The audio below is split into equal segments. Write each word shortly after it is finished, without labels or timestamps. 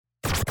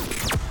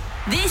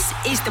This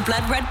is the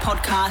Blood Red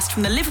podcast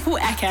from the Liverpool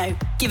Echo,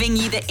 giving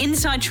you the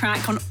inside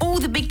track on all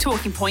the big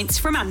talking points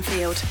from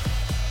Anfield.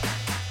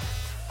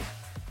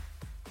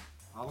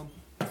 Alan?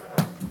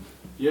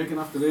 Good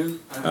afternoon.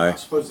 I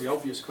suppose the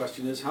obvious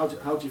question is, how do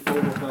you follow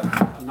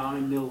up a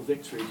 9-0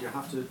 victory? Do you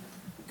have to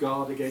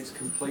guard against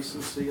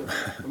complacency?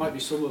 There might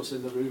be some of us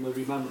in the room who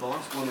remember the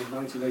last one in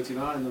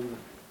 1989 and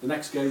the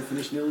next game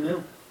finished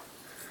 0-0.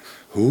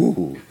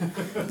 Ooh,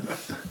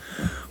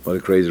 what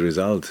a crazy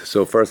result.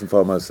 So first and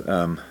foremost,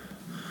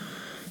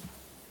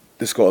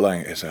 the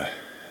scoreline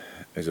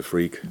is a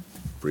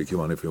freaky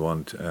one if you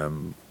want.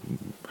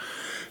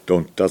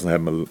 Doesn't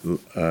happen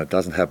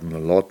a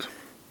lot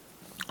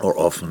or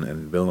often,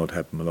 and will not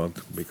happen a lot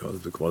because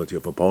of the quality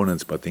of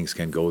opponents. But things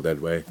can go that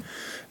way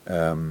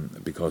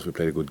because we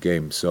played a good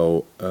game.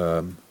 So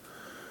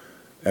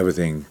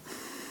everything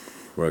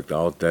worked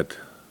out that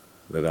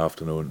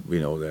afternoon.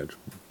 We know that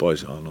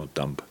boys are not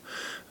dumb.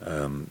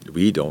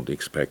 We don't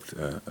expect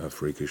a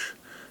freakish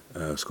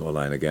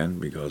scoreline again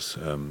because.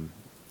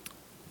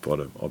 For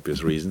the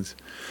obvious reasons.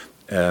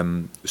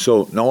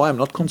 So no, I'm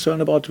not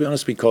concerned about, to be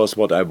honest, because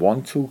what I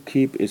want to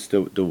keep is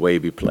the way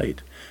we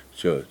played.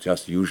 So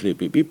just usually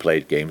we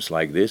played games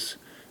like this.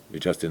 We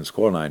just didn't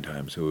score 9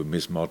 times. So we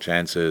miss more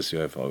chances.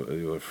 You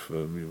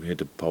hit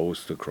the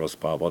post, the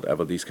crossbar,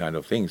 whatever, these kind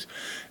of things.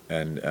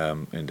 And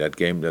in that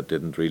game, that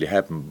didn't really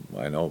happen.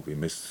 I know we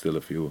missed still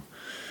a few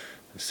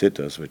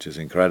sitters, which is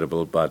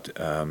incredible, but.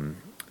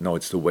 No,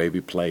 it's the way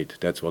we played.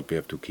 That's what we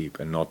have to keep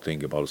and not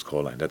think about a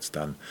scoreline. That's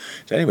done.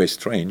 So anyway,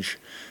 strange.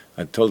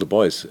 I told the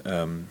boys,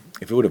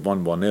 if we would have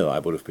won 1-0, I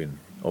would have been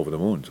over the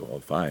moon. So all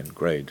fine,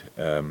 great.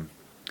 And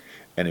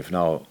if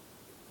now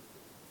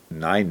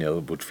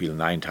 9-0 would feel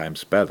 9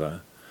 times better,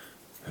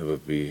 it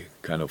would be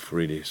kind of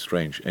really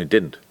strange. And it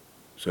didn't.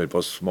 So it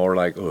was more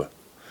like, oh,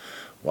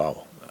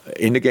 wow.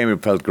 In the game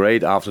it felt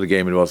great. After the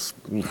game it was,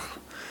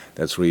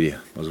 was a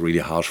really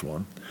harsh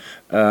one.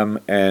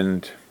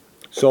 And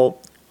so.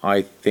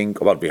 I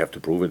think, well, we have to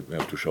prove it. We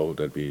have to show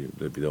that we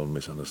don't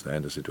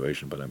misunderstand the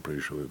situation, but I'm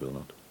pretty sure we will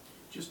not.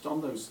 Just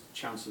on those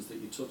chances that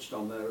you touched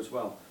on there as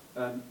well,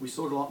 we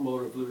saw a lot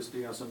more of Luis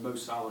Diaz and Mo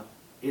Salah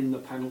in the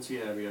penalty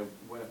area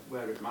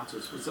where it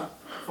matters. Was that,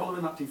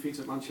 following that defeat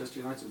at Manchester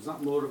United, was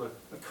that more of a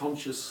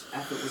conscious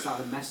effort? Was that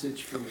a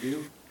message from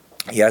you?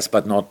 Yes,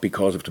 but not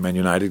because of the Man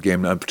United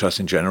game. Just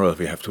in general,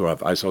 we have to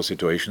have. I saw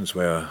situations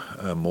where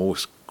Mo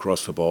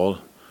crossed the ball,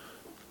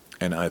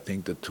 and I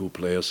think the 2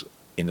 players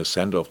in the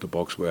center of the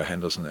box were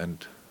Henderson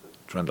and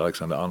Trent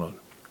Alexander-Arnold.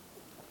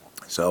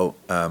 So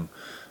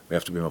we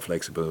have to be more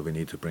flexible. We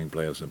need to bring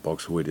players in the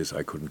box. Who it is,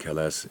 I couldn't care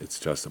less. It's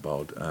just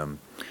about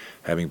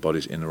having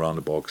bodies in around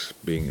the box,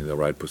 being in the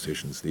right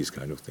positions, these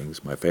kind of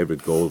things. My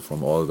favorite goal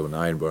from all the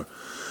 9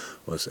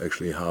 was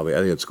actually Harvey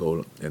Elliott's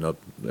goal. And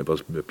it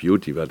was a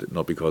beauty, but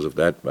not because of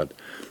that, but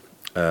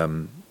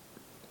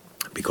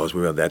because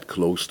we were that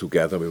close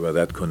together, we were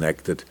that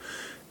connected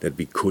that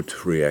we could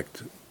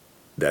react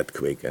that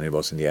quick, and it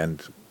was in the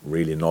end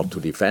really not to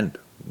defend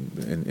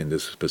in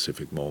this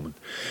specific moment.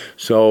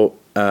 So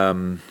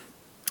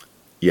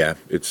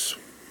it's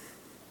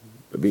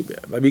we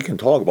can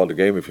talk about the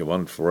game if you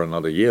want for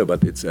another year,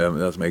 but it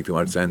doesn't make too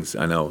much sense,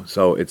 I know.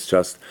 So it's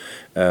just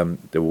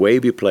the way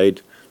we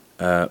played,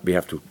 we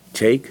have to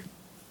take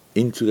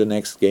into the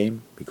next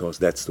game because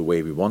that's the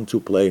way we want to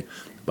play,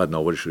 but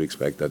nobody should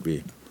expect that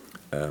we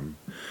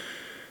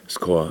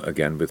score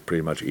again with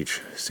pretty much each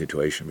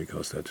situation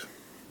because that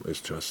is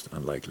just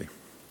unlikely.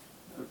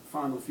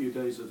 Final few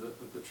days of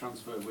the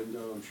transfer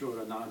window, I'm sure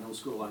a 9-0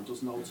 scoreline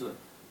doesn't alter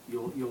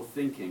your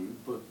thinking,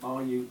 but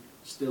are you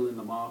still in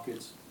the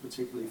market,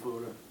 particularly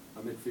for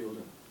a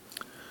midfielder?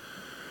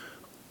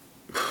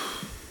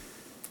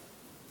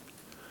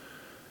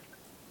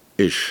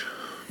 Ish.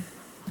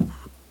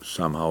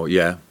 Somehow,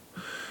 yeah.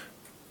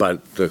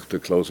 But the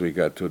closer we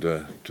get to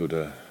the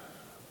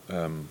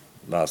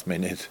last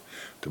minute,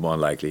 the more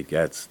unlikely it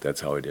gets.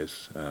 That's how it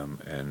is.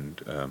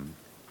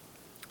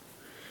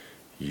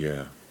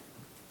 Yeah.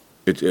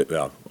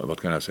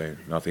 What can I say?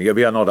 Nothing. Yeah,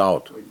 we are not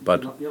out.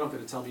 But you're not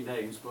going to tell me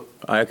names, but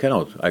I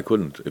cannot. I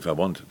couldn't if I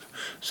wanted.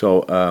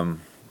 So and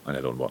I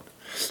don't want.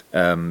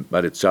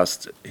 But it's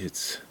just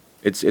it's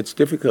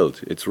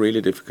difficult. It's really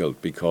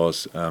difficult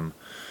because for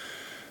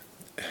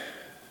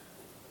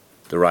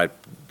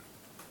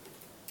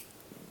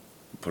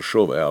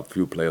sure there are a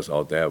few players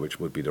out there which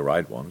would be the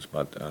right ones,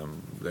 but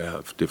they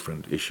have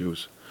different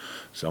issues.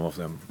 Some of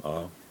them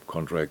are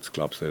contracts,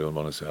 clubs they don't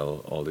want to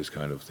sell, all these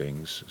kind of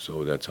things.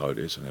 So that's how it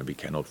is, and we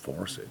cannot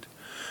force it.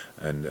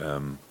 And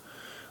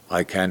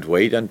I can't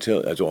wait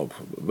until.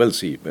 We'll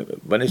see.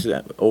 When is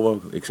it over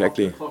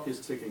exactly? The clock is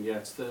ticking. Yeah,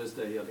 it's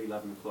Thursday at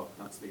 11 o'clock.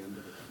 That's the end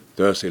of it.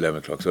 Thursday 11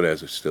 o'clock. So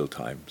there's still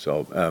time.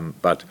 So,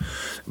 but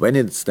when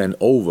it's then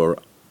over,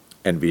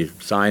 and we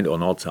signed or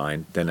not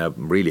signed, then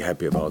I'm really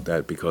happy about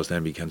that, because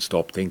then we can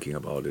stop thinking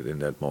about it in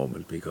that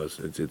moment, because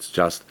it's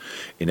just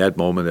in that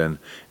moment, and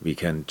we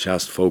can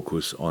just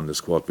focus on the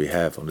squad we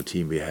have, on the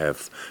team we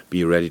have,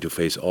 be ready to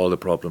face all the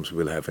problems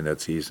we'll have in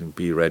that season,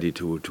 be ready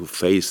to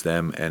face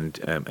them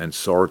and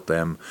sort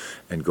them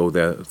and go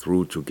there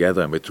through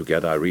together. And with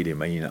together, I really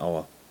mean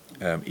our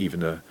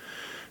even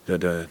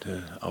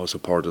our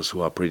supporters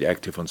who are pretty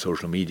active on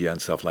social media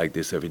and stuff like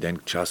this, that we then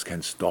just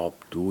can stop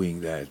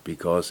doing that,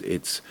 because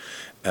it's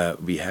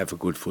we have a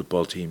good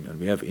football team and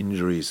we have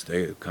injuries,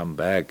 they come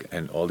back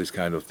and all these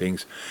kind of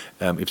things.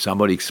 If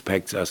somebody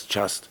expects us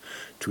just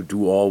to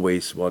do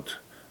always what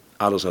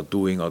others are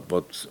doing or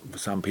what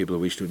some people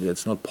wish to do,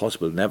 it's not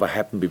possible. Never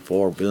happened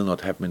before, will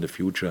not happen in the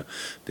future.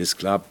 This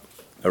club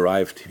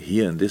arrived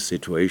here in this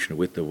situation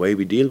with the way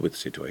we deal with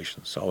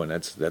situations. So, and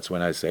that's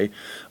when I say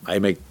I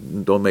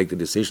don't make the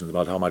decisions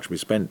about how much we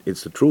spend.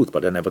 It's the truth,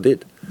 but I never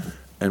did,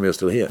 and we're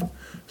still here.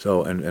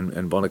 So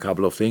and won a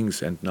couple of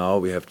things, and now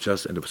we have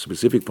just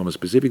from a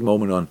specific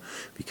moment on,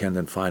 we can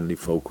then finally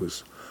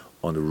focus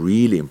on the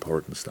really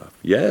important stuff.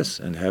 Yes,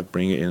 and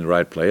bringing in the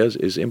right players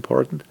is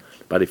important,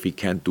 but if we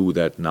can't do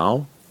that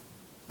now,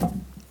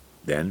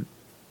 then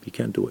we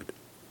can't do it.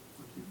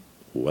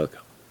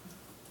 Welcome.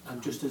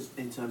 And just as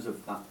in terms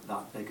of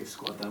that bigger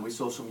squad, then we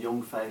saw some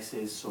young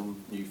faces,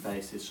 some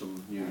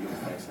new young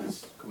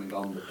faces coming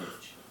on the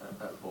pitch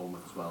at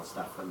Bournemouth as well.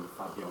 Stefan,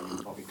 Fabio,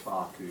 and Bobby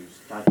Clark, whose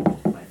dad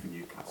used to play for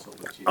Newcastle.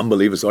 Which is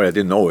unbelievable. Sorry, I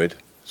didn't know it.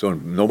 So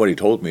nobody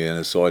told me, and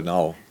I saw it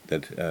now.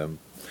 That,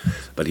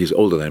 but he's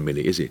older than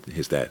Millie, is he?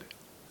 His dad,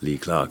 Lee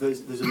Clark.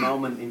 There's a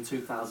moment in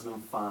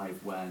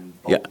 2005 when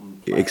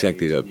Bolton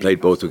played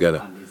both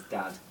together. And his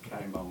dad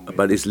came on.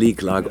 But is Lee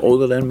Clark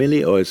older than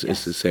Millie, or is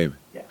the same?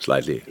 Yeah.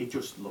 Slightly. He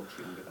just looks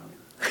younger than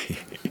him.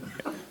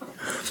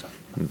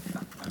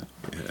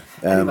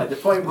 Anyway, the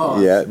point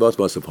was. Yeah, what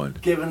was the point?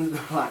 Given the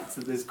fact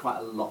that there's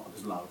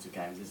loads of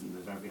games,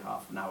 isn't there? Every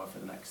half an hour for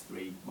the next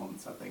 3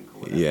 months, I think,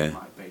 or whatever it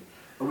might be.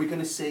 Are we going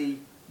to see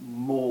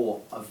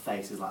more of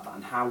faces like that,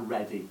 and how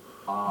ready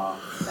are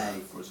they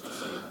for us to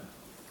see them?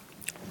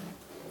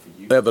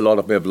 We have a lot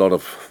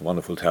of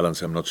wonderful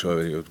talents. I'm not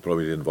sure you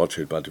probably didn't watch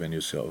it, but when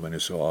you saw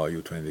our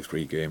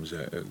U23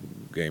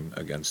 game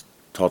against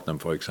Tottenham,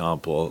 for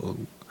example,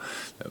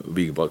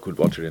 we could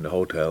watch it in the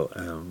hotel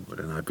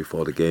the night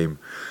before the game.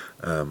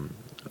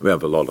 We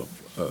have a lot of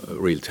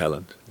real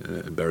talent.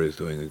 Barry is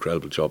doing an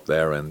incredible job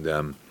there,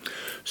 and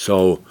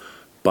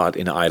but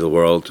in an idle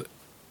world,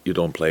 you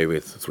don't play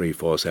with 3,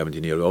 4,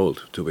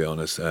 17-year-old, to be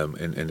honest,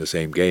 in the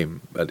same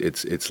game. But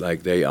it's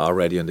like they are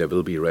ready and they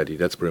will be ready.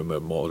 That's pretty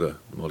more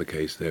the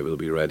case. They will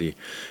be ready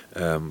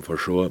for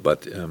sure.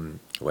 But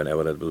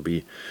whenever that will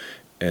be,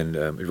 and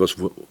it was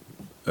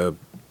a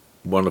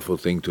wonderful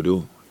thing to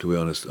do, to be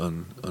honest,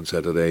 on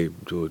Saturday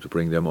to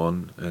bring them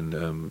on, and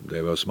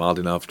they were smart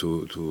enough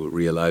to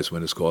realize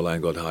when the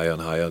scoreline got higher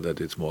and higher that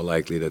it's more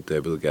likely that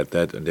they will get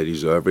that, and they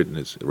deserve it, and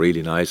it's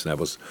really nice. And I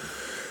was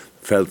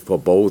felt for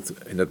both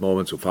in that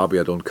moment. So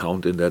Fabio, I don't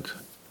count in that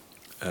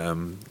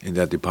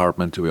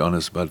department, to be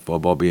honest. But for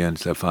Bobby and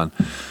Stefan,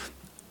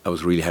 I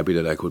was really happy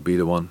that I could be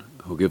the one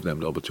who give them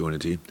the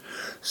opportunity.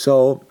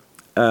 So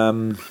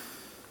I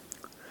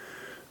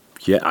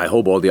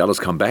hope all the others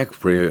come back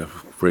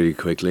pretty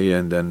quickly,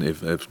 and then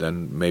if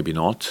then maybe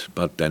not,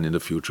 but then in the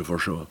future for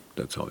sure.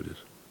 That's how it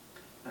is.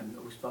 And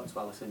we spoke to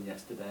Alisson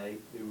yesterday,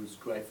 who was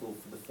grateful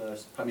for the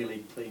first Premier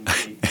League clean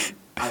sheet.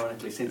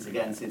 Ironically, since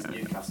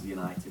Newcastle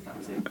United, that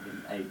was in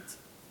 8,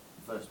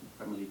 first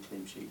Premier League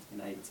clean sheet in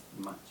 8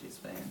 matches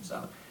for him.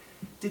 So,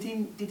 did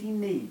he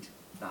need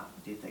that?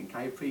 Do you think?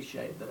 I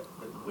appreciate that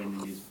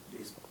winning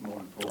is more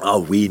important. Oh,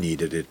 we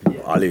needed it.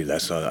 Yeah. Ali,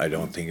 I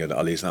don't think that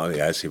Ali is now.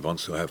 Yes, he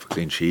wants to have a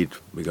clean sheet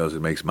because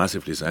it makes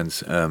massively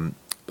sense.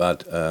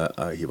 But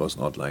he was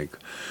not like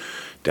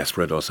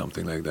desperate or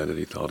something like that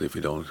he thought if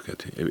we don't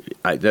get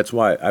that's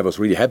why I was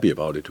really happy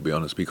about it, to be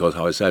honest, because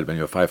how I said, when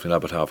you're 5-0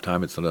 up at half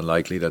time, it's not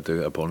unlikely that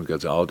the opponent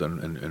gets out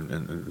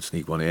and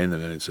sneak one in,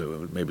 and then it's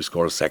maybe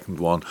score a second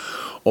one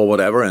or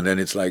whatever, and then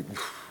it's like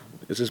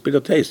it's a bitter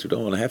taste. You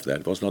don't want to have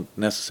that. It was not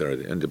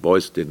necessary, and the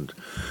boys didn't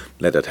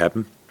let that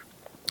happen.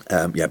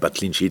 But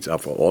clean sheets are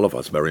for all of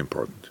us very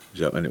important.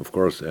 So, and of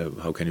course,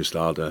 how can you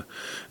start a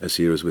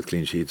series with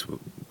clean sheets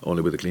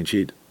only with a clean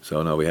sheet?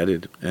 So now we had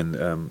it, and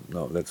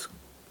now let's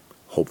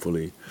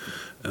hopefully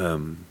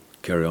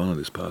carry on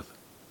this path.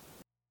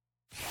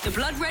 The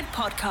Blood Red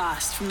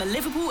Podcast from the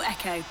Liverpool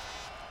Echo.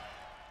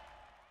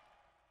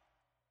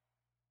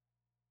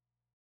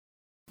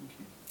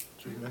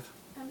 Jürgen,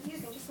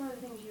 just one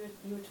of the things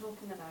you were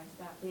talking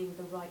about being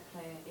the right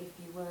player if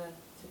you were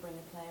to bring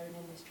a player in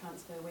this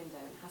transfer window,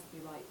 it has to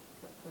be right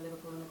for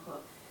Liverpool and the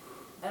club.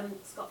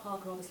 Scott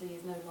Parker obviously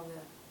is no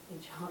longer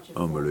in charge of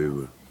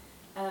Unbelievable.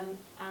 And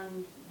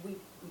we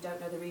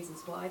don't know the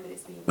reasons why, but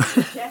it's been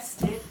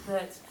suggested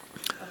that,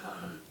 apart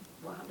from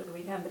what happened at the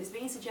weekend, but it's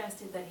been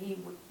suggested that he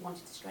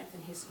wanted to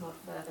strengthen his squad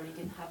further. He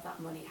didn't have that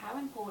money. How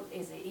important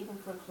is it, even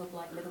for a club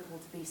like Liverpool,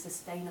 to be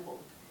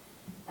sustainable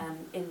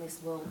in this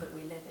world that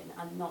we live in,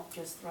 and not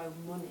just throw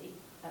money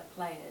at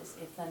players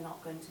if they're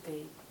not going to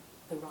be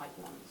the right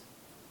ones?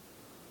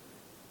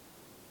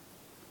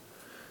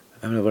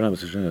 I don't know what I'm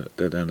sure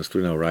that I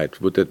understood now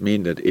right. Would that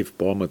mean that if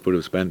Bournemouth would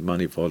have spent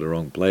money for the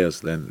wrong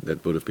players, then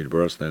that would have been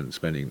worse than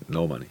spending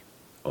no money?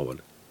 Or what?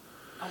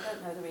 I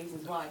don't know the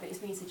reasons why, but it's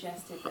been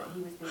suggested that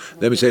he was being...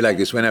 Let me say like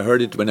this: when I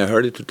heard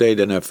it today,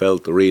 then I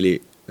felt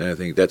really. And I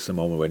think that's the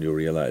moment when you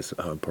realize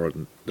how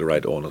important the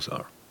right owners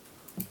are.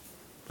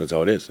 That's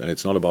how it is, and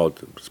it's not about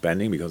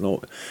spending because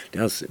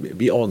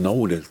we all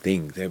know the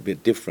thing. There are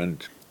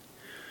different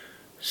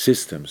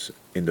systems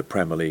in the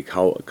Premier League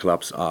how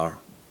clubs are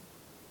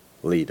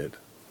leaded.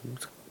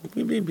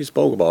 We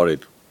spoke about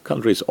it.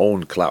 Countries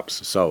own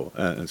clubs, so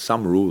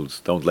some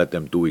rules don't let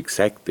them do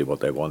exactly what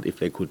they want. If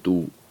they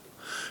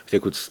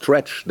could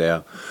stretch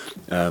their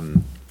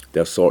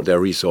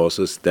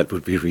resources, that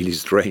would be really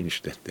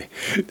strange. That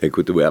they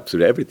could do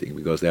absolutely everything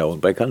because they are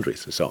owned by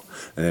countries. So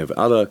and they have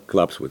other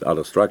clubs with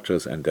other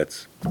structures, and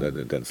that's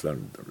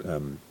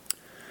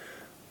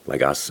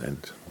like us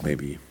and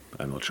maybe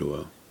I'm not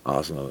sure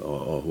Arsenal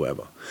or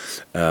whoever.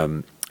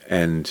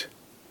 And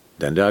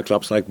then there are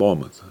clubs like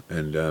Bournemouth,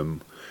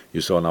 and you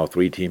saw now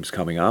 3 teams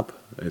coming up.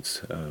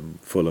 It's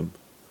Fulham,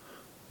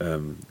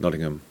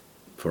 Nottingham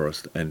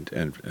Forest,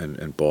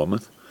 and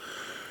Bournemouth.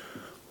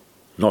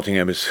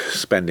 Nottingham is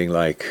spending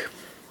they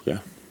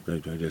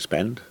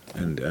spend,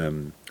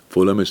 and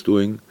Fulham is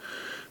doing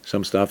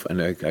some stuff,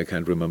 and I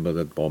can't remember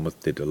that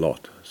Bournemouth did a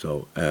lot.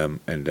 So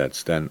and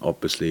that's then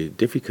obviously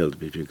difficult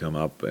if you come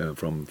up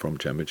from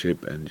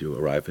Championship and you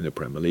arrive in the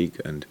Premier League,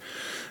 and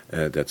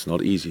that's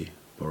not easy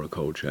for a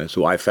coach.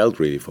 So I felt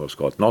really for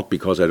Scott, not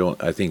because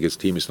I think his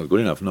team is not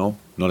good enough. No,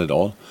 not at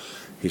all.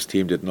 His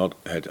team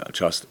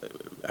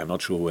I'm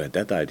not sure who had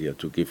that idea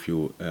to give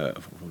you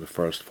from the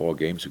first 4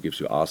 games. Who gives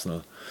you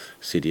Arsenal,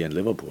 City, and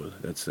Liverpool?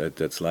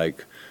 That's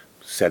like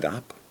set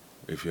up.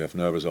 If you have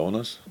nervous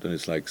owners, then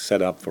it's like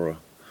set up for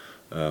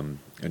a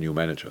new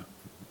manager.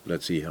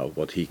 Let's see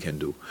what he can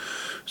do.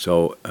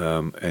 So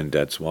and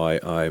that's why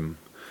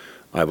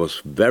I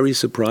was very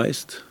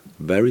surprised.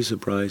 Very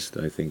surprised.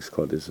 I think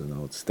Scott is an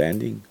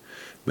outstanding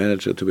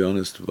manager, to be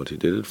honest. What he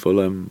did at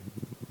Fulham,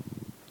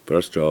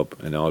 first job,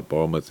 and now at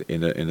Bournemouth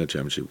in a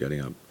Championship, getting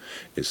up,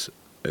 is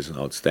an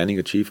outstanding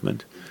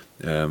achievement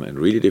and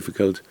really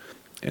difficult.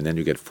 And then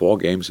you get 4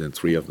 games, and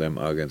 3 of them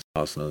are against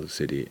Arsenal,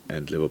 City,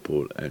 and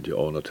Liverpool, and your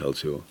owner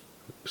tells you,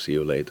 "See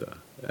you later."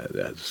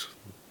 That's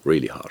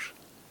really harsh.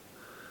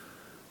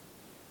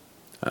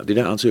 Did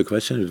I answer your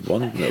question?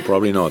 One? No,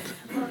 probably not.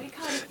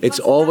 It's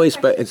always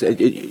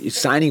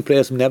signing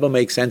players never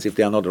makes sense if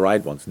they are not the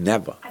right ones.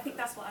 Never. I think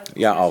that's what I was...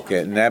 Yeah,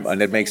 okay, never,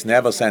 and it makes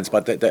never sense.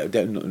 But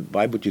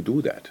why would you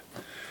do that?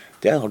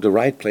 There are the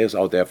right players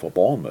out there for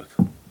Bournemouth.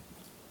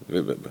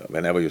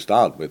 Whenever you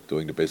start with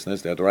doing the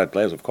business, there are the right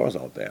players, of course,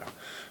 out there.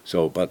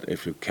 So, but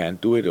if you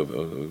can't do it, or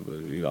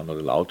you are not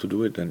allowed to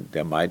do it, then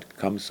there might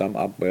come some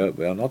up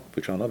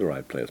which are not the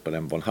right players. But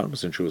I'm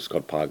 100% sure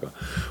Scott Parker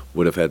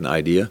would have had an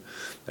idea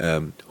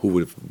who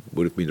would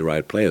have been the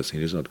right players.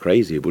 He's not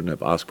crazy. He wouldn't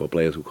have asked for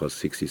players who cost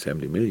 60,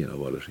 70 million or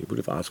whatever. He would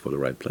have asked for the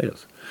right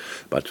players.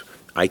 But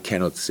I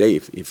cannot say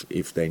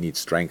if they need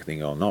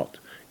strengthening or not.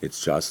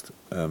 It's just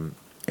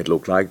it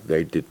looked like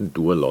they didn't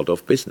do a lot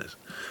of business.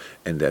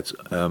 And that's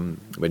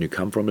when you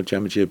come from a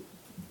Championship,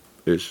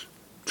 is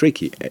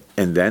tricky.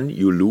 And then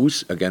you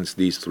lose against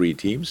these 3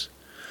 teams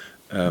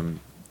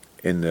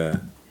in the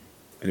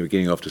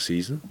beginning of the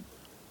season,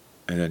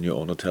 and then your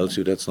owner tells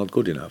you that's not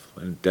good enough,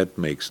 and that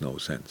makes no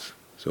sense.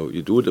 So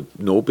you do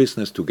no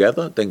business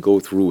together, then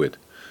go through it.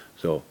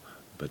 So,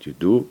 but you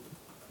do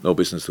no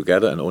business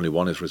together, and only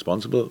one is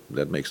responsible.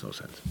 That makes no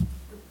sense.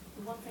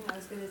 One thing I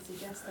was going to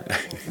suggest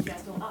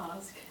or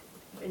ask,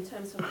 in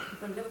terms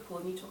from Liverpool,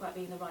 and you talk about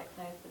being the right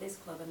player for this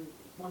club and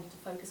wanting to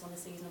focus on the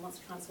season, and once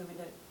the transfer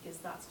window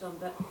that's done,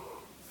 but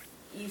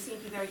you seem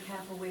to be very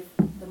careful with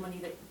the money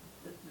that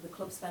the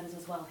club spends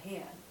as well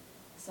here.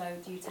 So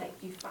do you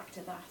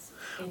factor that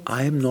in?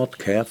 I'm not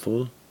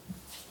careful.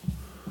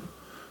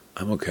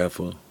 I'm not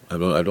careful. I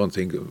don't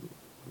think.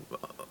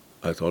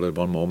 I thought at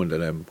one moment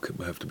that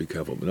I have to be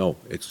careful. But no,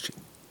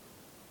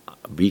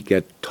 we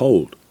get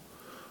told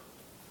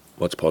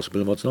what's possible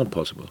and what's not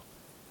possible.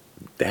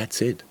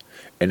 That's it.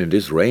 And in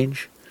this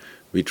range,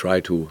 we try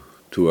to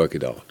work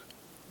it out.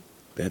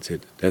 That's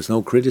it. There's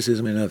no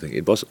criticism and nothing.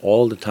 It was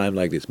all the time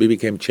like this. We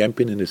became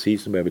champion in the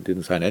season where we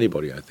didn't sign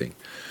anybody, I think.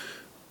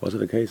 Was it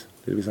the case?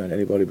 Did we sign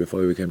anybody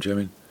before we became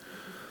champion?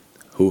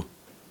 Who?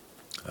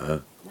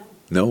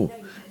 No.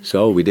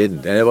 So we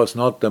didn't. And it was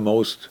not the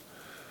most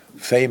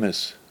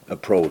famous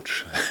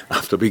approach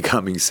after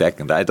becoming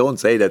second. I don't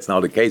say that's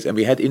not the case. And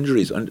we had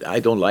injuries, and I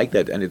don't like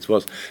that. And it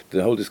was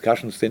the whole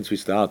discussion since we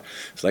start.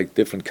 It's like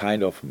different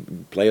kind of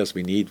players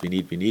we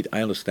need.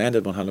 I understand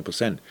that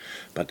 100%.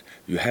 But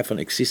you have an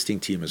existing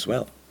team as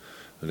well.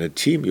 The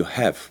team you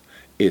have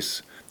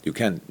is, you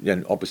can,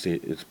 then obviously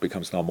it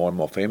becomes now more and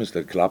more famous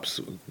that clubs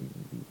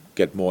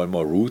get more and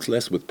more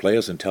ruthless with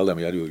players and tell them,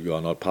 you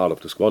are not part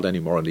of the squad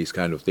anymore and these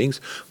kind of things.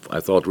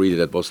 I thought really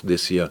that was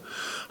this year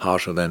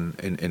harsher than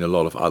in a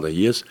lot of other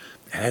years.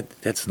 And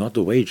that's not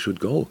the way it should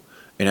go.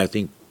 And I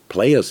think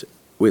players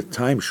with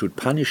time should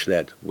punish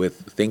that with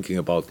thinking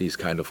about these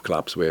kind of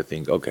clubs where I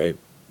think, okay,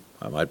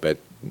 I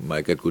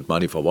might get good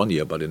money for 1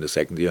 year, but in the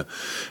second year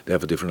they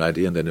have a different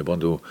idea and then they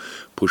want to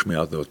push me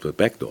out the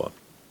back door.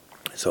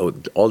 So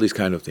all these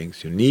kind of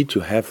things, you need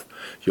to have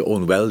your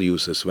own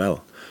values as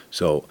well.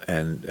 So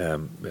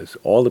as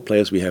all the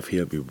players we have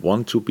here, we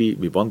want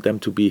them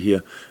to be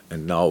here,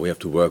 and now we have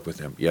to work with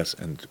them. Yes,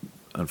 and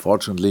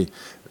unfortunately,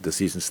 the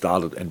season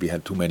started and we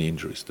had too many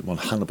injuries.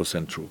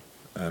 100% true.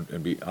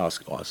 And we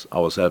ask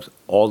ourselves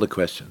all the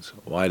questions: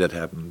 why that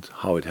happened,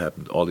 how it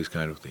happened, all these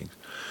kind of things.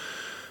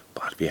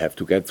 But we have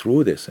to get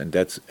through this, and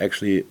that's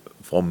actually,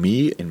 for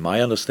me, in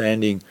my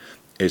understanding,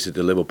 is it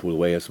the Liverpool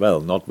way as well?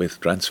 Not with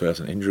transfers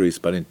and injuries,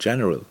 but in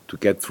general, to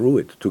get through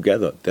it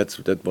together. That's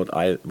what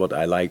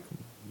I like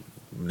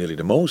nearly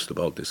the most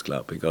about this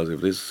club. Because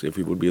if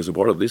we would be a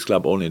supporter of this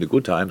club only in the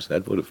good times,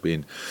 that would have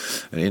been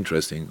an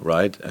interesting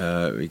ride.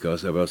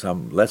 Because there were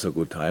some lesser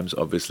good times,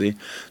 obviously.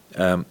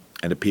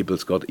 And the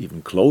people's got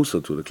even closer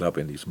to the club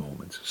in these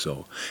moments.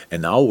 So,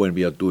 and now when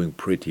we are doing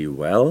pretty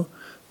well,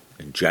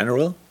 in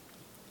general,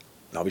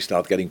 now we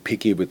start getting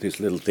picky with these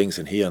little things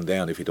in here and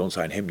there, and if you don't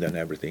sign him, then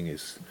everything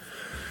is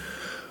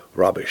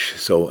rubbish.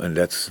 So, and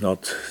that's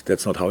not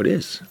how it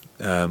is.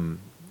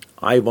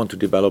 I want to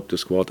develop the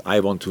squad. I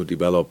want to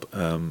develop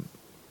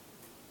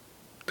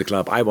the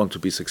club. I want to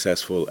be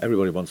successful.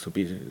 Everybody wants to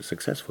be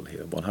successful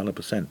here,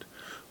 100%.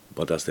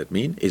 What does that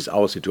mean? Is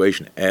our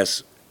situation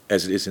as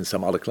it is in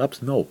some other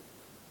clubs? No,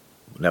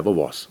 never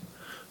was.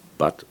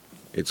 But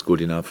it's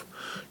good enough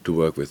to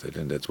work with it,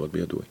 and that's what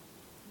we are doing.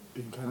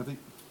 Ian Kennedy.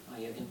 Hi,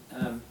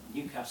 Jürgen.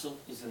 Newcastle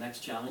is the next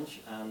challenge,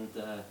 and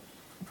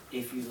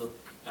if you look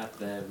at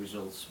their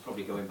results,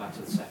 probably going back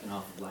to the second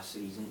half of last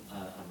season,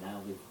 and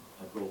now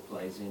they've brought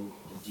players in,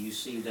 do you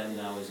see them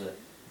now as a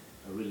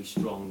really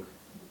strong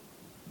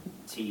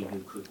team who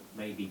could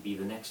maybe be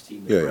the next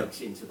team that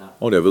breaks into that?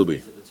 Oh, there will be.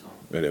 At the top?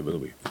 Yeah, there will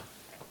be.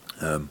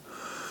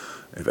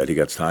 If Eddie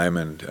gets time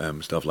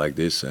and stuff like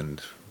this,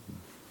 and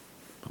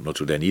I'm not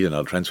sure they need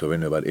another transfer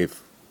window, but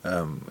if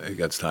he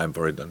gets time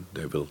for it, then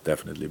they will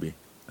definitely be.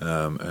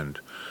 And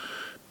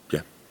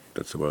yeah,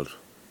 that's the world,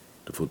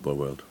 the football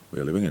world we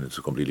are living in. It's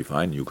completely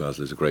fine.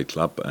 Newcastle is a great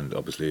club, and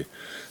obviously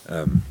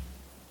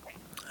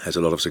has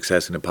a lot of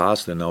success in the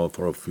past, and now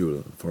for a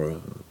few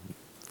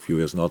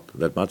years not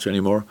that much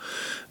anymore.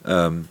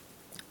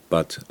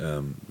 But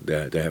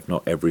they have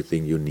not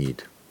everything you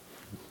need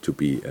to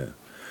be a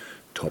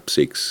top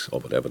 6 or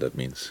whatever that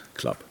means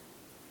club.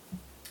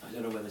 I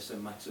don't know whether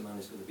Saint-Maximin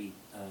is going to be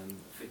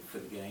fit for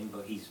the game,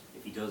 but if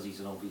he does, he's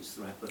an obvious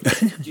threat. But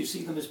do you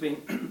see them as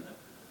being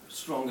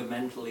stronger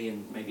mentally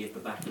and maybe at the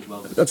back as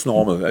well? That's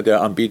normal.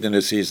 They're unbeaten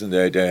this season.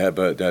 They have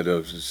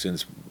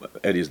since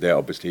Eddie's there,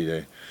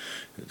 obviously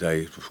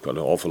they got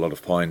an awful lot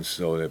of points.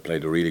 So they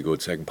played a really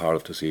good second part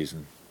of the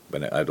season.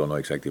 I don't know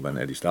exactly when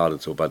Eddie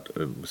started. So, but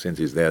since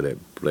he's there, they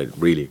played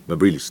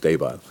really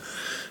stable.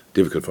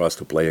 Difficult for us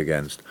to play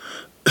against.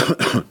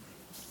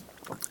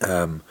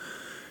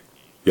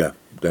 Yeah,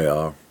 they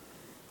are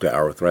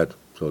a threat.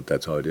 So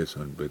that's how it is.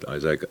 And with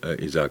Isaac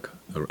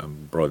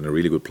brought in a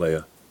really good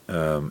player,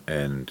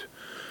 and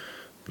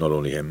not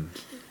only him,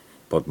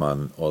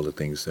 Botman, all the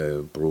things.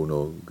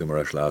 Bruno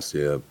Guimaraes last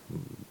year,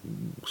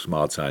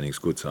 smart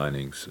signings, good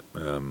signings.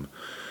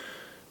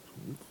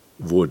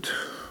 Wood,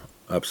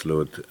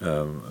 absolute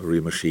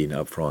real machine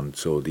up front.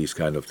 So these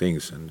kind of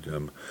things.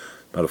 And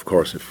but of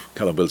course, if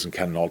Callum Wilson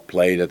cannot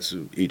play, that's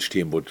each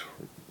team would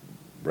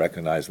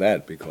recognize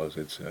that, because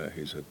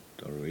he's a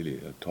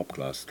really top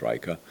class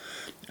striker.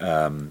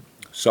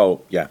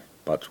 So yeah,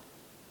 but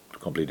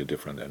completely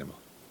different animal.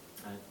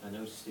 I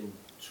noticed in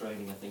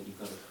training, I think you've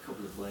got a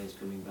couple of players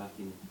coming back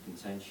in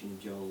contention: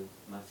 Joel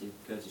Matip,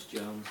 Curtis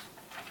Jones.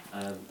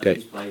 And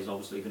these players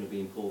obviously going to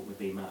be important with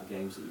the amount of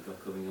games that you've got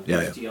coming up.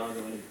 Is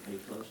Thiago any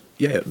closer?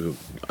 Yeah,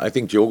 I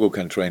think Diogo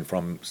can train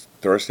from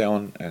Thursday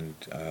on, and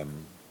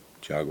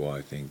Thiago,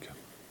 I think,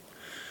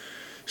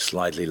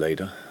 slightly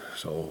later.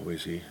 So we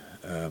see.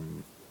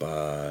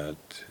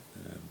 But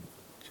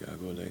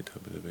Thiago later a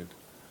little bit.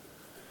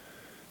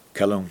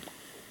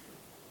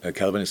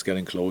 Calvin is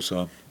getting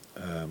closer.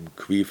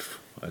 Queef,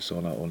 I saw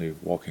now only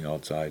walking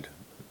outside.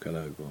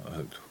 Keller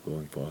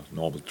going for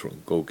normal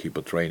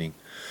goalkeeper training.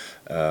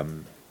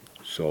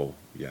 So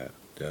yeah,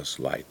 there's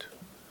light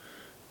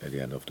at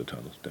the end of the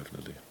tunnel,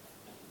 definitely.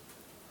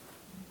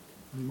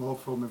 Any more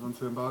from Ivan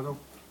Timbargo?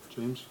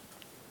 James?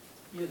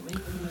 Yeah, when you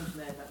mentioned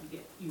there that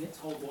you get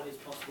told what is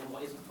possible and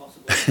what isn't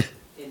possible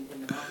in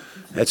the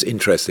market. That's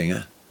interesting,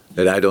 eh?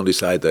 That I don't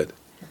decide that.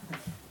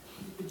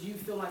 But do you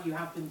feel like you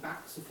have been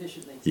back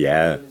sufficiently to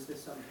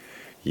this summer?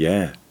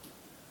 Yeah.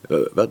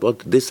 What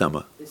this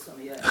summer? This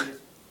summer, yeah.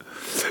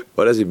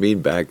 What does it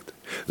mean backed?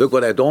 Look,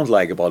 what I don't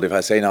like about it, if I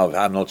say now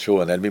I'm not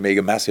sure, and then we make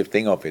a massive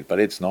thing of it, but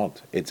it's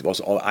not. It was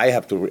all, I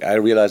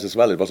realize as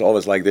well, it was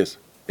always like this.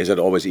 Is it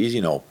always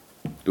easy? No.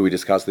 Do we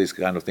discuss these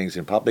kind of things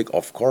in public?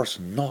 Of course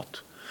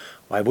not.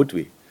 Why would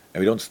we? And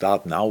we don't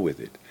start now with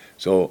it.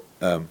 So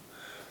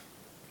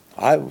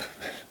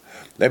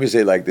let me say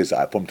it like this: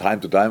 from time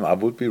to time, I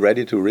would be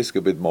ready to risk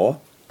a bit more,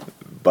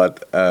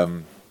 but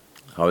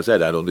how I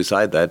said, I don't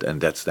decide that,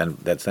 and that's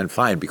then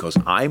fine, because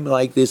I'm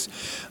like this.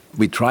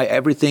 We try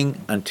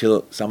everything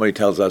until somebody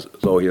tells us,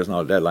 so here's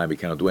now a deadline, we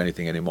cannot do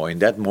anything anymore. In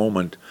that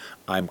moment,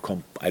 I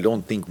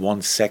don't think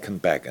 1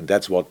 second back, and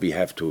that's what we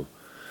have to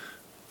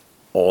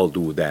all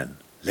do then.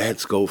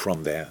 Let's go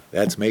from there.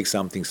 Let's make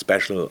something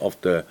special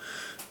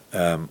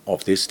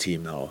of this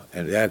team now.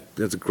 And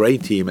that's a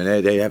great team,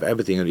 and they have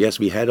everything. And yes,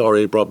 we had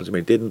already problems.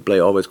 We didn't play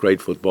always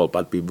great football,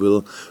 but we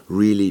will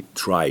really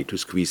try to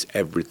squeeze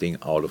everything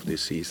out of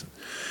this season.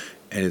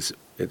 And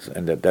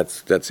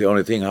that's the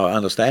only thing how I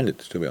understand it,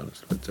 to be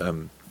honest. But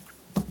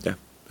yeah,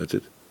 that's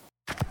it.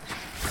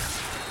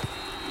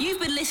 You've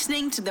been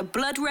listening to the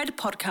Blood Red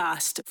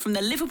podcast from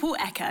the Liverpool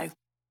Echo.